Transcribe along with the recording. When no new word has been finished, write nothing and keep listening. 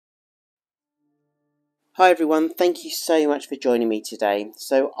Hi everyone, thank you so much for joining me today.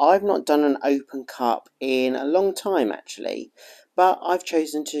 So I've not done an open cup in a long time actually, but I've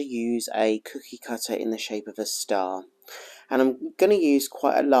chosen to use a cookie cutter in the shape of a star. And I'm going to use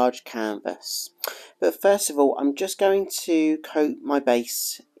quite a large canvas. But first of all, I'm just going to coat my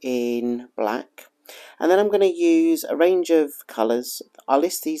base in black. And then I'm going to use a range of colours. I'll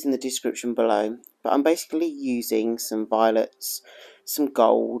list these in the description below. But I'm basically using some violets, some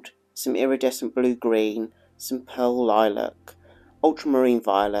gold, some iridescent blue-green, some pearl lilac, ultramarine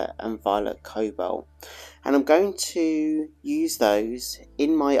violet and violet cobalt. And I'm going to use those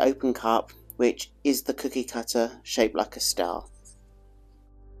in my open cup, which is the cookie cutter shaped like a star.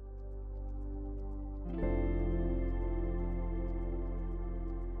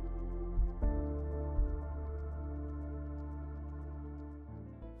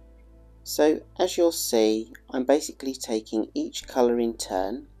 So as you'll see, I'm basically taking each colour in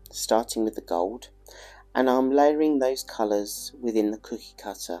turn, starting with the gold, and I'm layering those colours within the cookie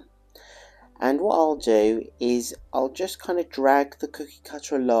cutter. And what I'll do is I'll just kind of drag the cookie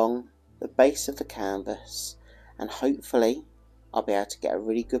cutter along the base of the canvas, and hopefully I'll be able to get a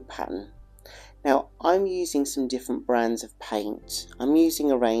really good pattern. Now I'm using some different brands of paint. I'm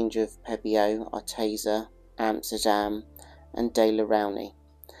using a range of Pebeo, Arteza, Amsterdam and De La Rowney.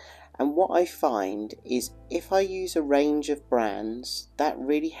 And what I find is if I use a range of brands, that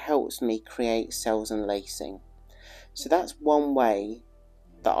really helps me create cells and lacing. So that's one way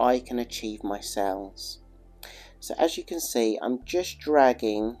that I can achieve my cells. So as you can see, I'm just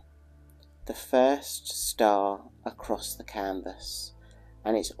dragging the first star across the canvas,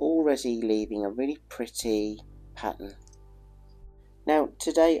 and it's already leaving a really pretty pattern. Now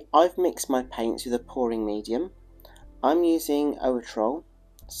today I've mixed my paints with a pouring medium. I'm using Owatrol,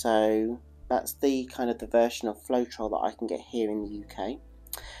 so that's the kind of the version of Floetrol that I can get here in the UK,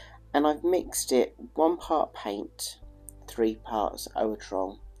 and I've mixed it 1 part paint, 3 parts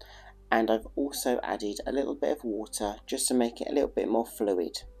Owatrol, and I've also added a little bit of water just to make it a little bit more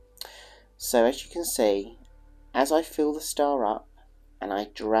fluid. So as you can see, as I fill the star up and I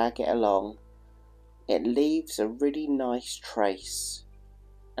drag it along, it leaves a really nice trace,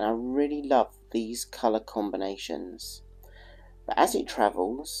 and I really love these colour combinations. But as it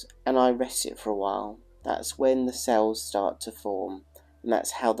travels and I rest it for a while, that's when the cells start to form, and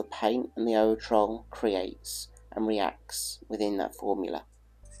that's how the paint and the Owatrol creates and reacts within that formula.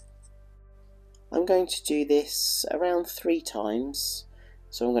 I'm going to do this around 3 times,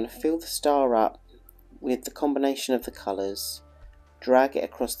 so I'm going to fill the star up with the combination of the colours, drag it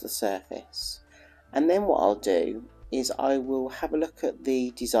across the surface, and then what I'll do is I will have a look at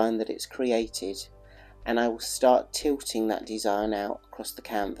the design that it's created, and I will start tilting that design out across the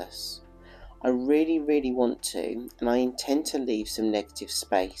canvas. I really want to, and I intend to leave some negative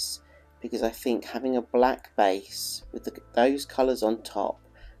space, because I think having a black base with those colours on top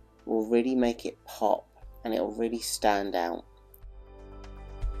will really make it pop, and it will really stand out.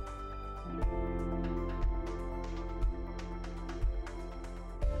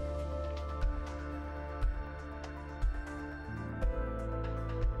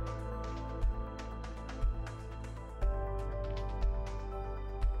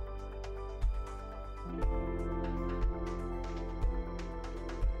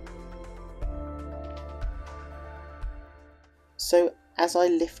 So as I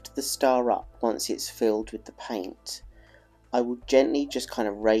lift the star up once it's filled with the paint, I will gently just kind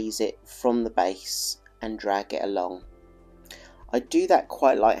of raise it from the base and drag it along. I do that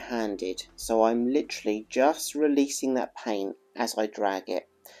quite light-handed, so I'm literally just releasing that paint as I drag it.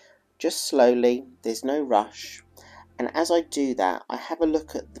 Just slowly, there's no rush, and as I do that I have a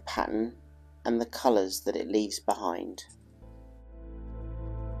look at the pattern and the colours that it leaves behind.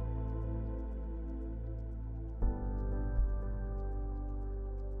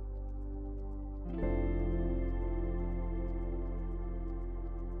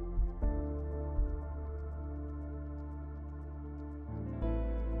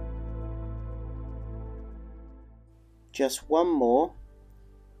 Just one more,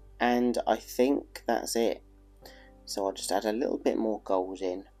 and I think that's it. So I'll just add a little bit more gold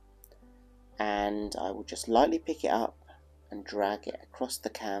in, and I will just lightly pick it up and drag it across the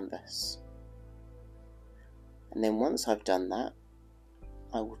canvas. And then once I've done that,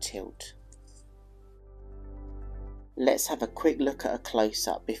 I will tilt. Let's have a quick look at a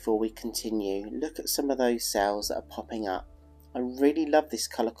close-up before we continue. Look at some of those cells that are popping up. I really love this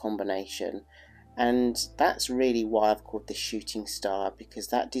colour combination, and that's really why I've called this shooting star, because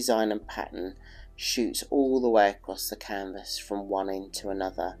that design and pattern shoots all the way across the canvas from one end to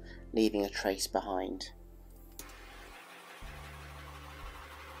another, leaving a trace behind.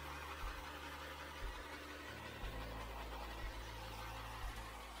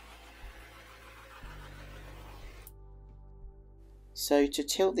 So to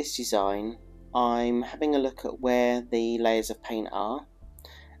tilt this design, I'm having a look at where the layers of paint are,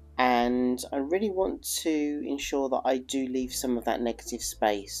 and I really want to ensure that I do leave some of that negative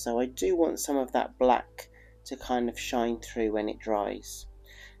space. So I do want some of that black to kind of shine through when it dries.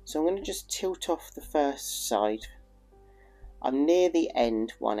 So I'm going to just tilt off the first side. I'm near the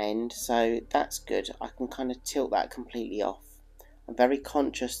end, one end, so that's good. I can kind of tilt that completely off. I'm very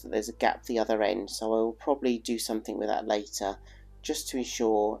conscious that there's a gap the other end, so I will probably do something with that later just to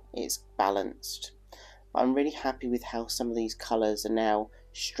ensure it's balanced. But I'm really happy with how some of these colours are now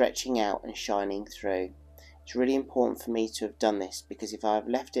stretching out and shining through. It's really important for me to have done this, because if I've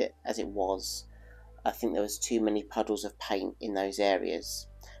left it as it was, I think there was too many puddles of paint in those areas.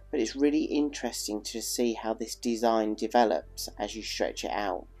 But it's really interesting to see how this design develops as you stretch it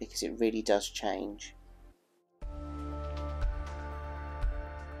out, because it really does change.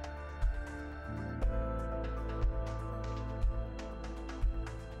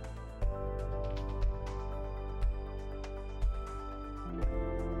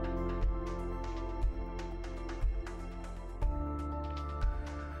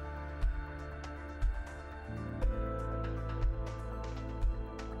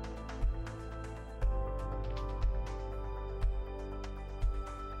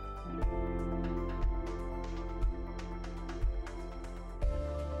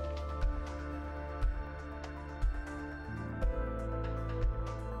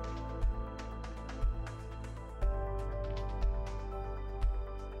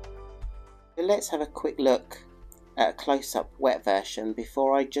 Let's have a quick look at a close-up wet version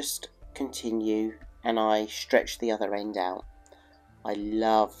before I just continue and I stretch the other end out. I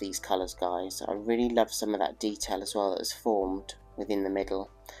love these colours, guys. I really love some of that detail as well that has formed within the middle,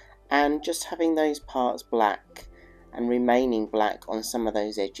 and just having those parts black and remaining black on some of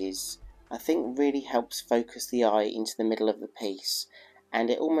those edges I think really helps focus the eye into the middle of the piece, and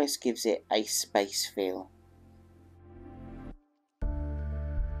it almost gives it a space feel.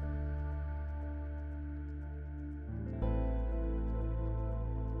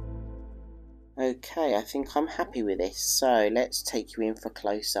 Okay, I think I'm happy with this, so let's take you in for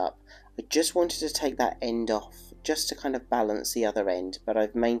close-up. I just wanted to take that end off just to kind of balance the other end, but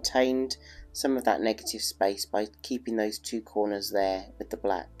I've maintained some of that negative space by keeping those two corners there with the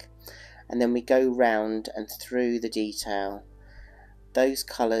black. And then we go round and through the detail. Those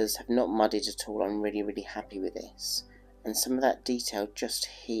colours have not muddied at all. I'm really happy with this, and some of that detail just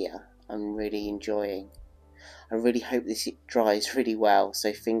here I'm really enjoying. I really hope this dries really well,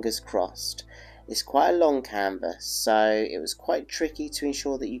 so fingers crossed. It's quite a long canvas, so it was quite tricky to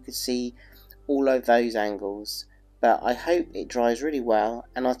ensure that you could see all of those angles, but I hope it dries really well,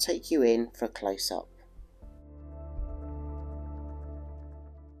 and I'll take you in for a close-up.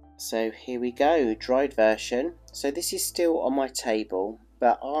 So here we go, dried version. So this is still on my table,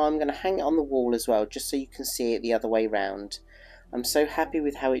 but I'm going to hang it on the wall as well, just so you can see it the other way round. I'm so happy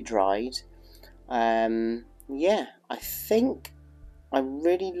with how it dried. Yeah, I think I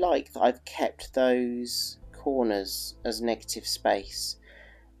really like that I've kept those corners as negative space.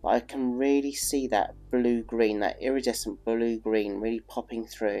 But I can really see that blue-green, that iridescent blue-green really popping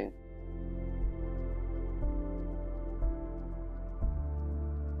through.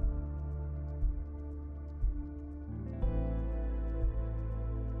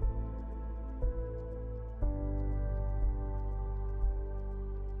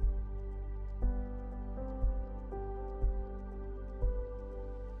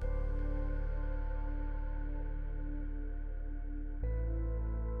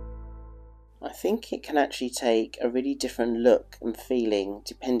 I think it can actually take a really different look and feeling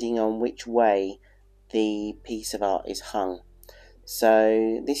depending on which way the piece of art is hung.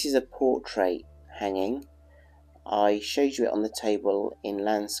 So this is a portrait hanging. I showed you it on the table in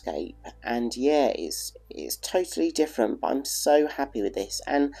landscape, and yeah, it's totally different, but I'm so happy with this,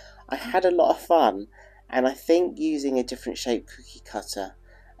 and I had a lot of fun, and I think using a different shaped cookie cutter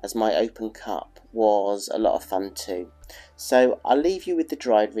as my open cup was a lot of fun too. So I'll leave you with the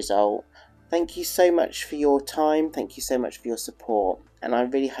dried result. Thank you so much for your time, thank you so much for your support, and I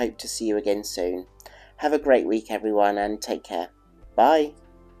really hope to see you again soon. Have a great week everyone, and take care. Bye.